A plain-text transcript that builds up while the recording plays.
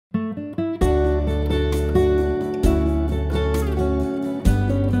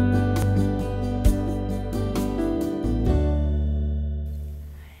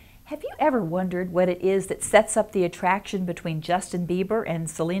ever wondered what it is that sets up the attraction between Justin Bieber and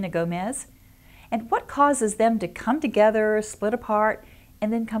Selena Gomez? And what causes them to come together, split apart,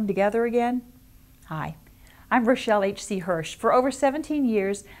 and then come together again? Hi, I'm Rochele H.C. Hirsch. For over 17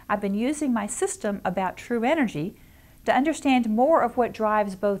 years, I've been using my system about true energy to understand more of what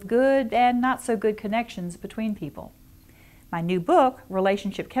drives both good and not so good connections between people. My new book,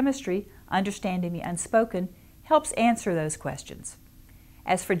 Relationship Chemistry, Understanding the Unspoken, helps answer those questions.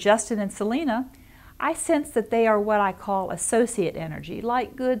 As for Justin and Selena, I sense that they are what I call associate energy,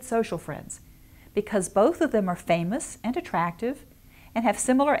 like good social friends. Because both of them are famous and attractive and have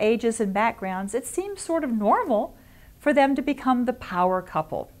similar ages and backgrounds, it seems sort of normal for them to become the power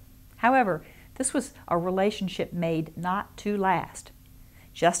couple. However, this was a relationship made not to last.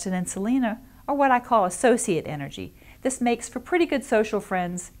 Justin and Selena are what I call associate energy. This makes for pretty good social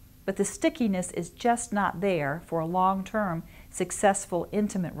friends, but the stickiness is just not there for a long-term, successful,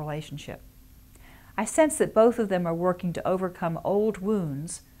 intimate relationship. I sense that both of them are working to overcome old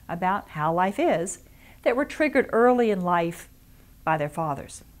wounds about how life is that were triggered early in life by their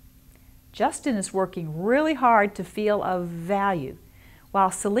fathers. Justin is working really hard to feel of value,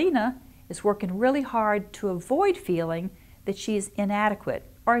 while Selena is working really hard to avoid feeling that she's inadequate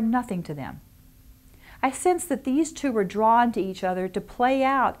or nothing to them. I sense that these two are drawn to each other to play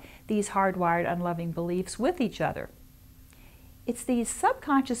out these hardwired unloving beliefs with each other. It's these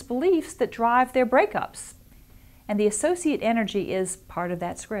subconscious beliefs that drive their breakups, and the associate energy is part of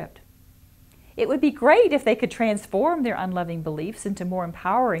that script. It would be great if they could transform their unloving beliefs into more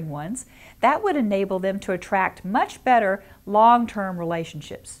empowering ones. That would enable them to attract much better long-term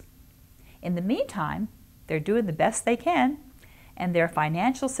relationships. In the meantime, they're doing the best they can, and their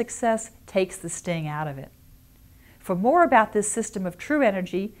financial success takes the sting out of it. For more about this system of true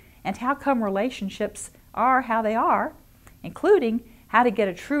energy and how come relationships are how they are, including how to get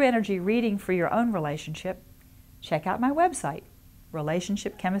a true energy reading for your own relationship, check out my website,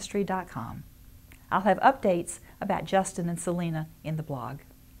 relationshipchemistry.com. I'll have updates about Justin and Selena in the blog.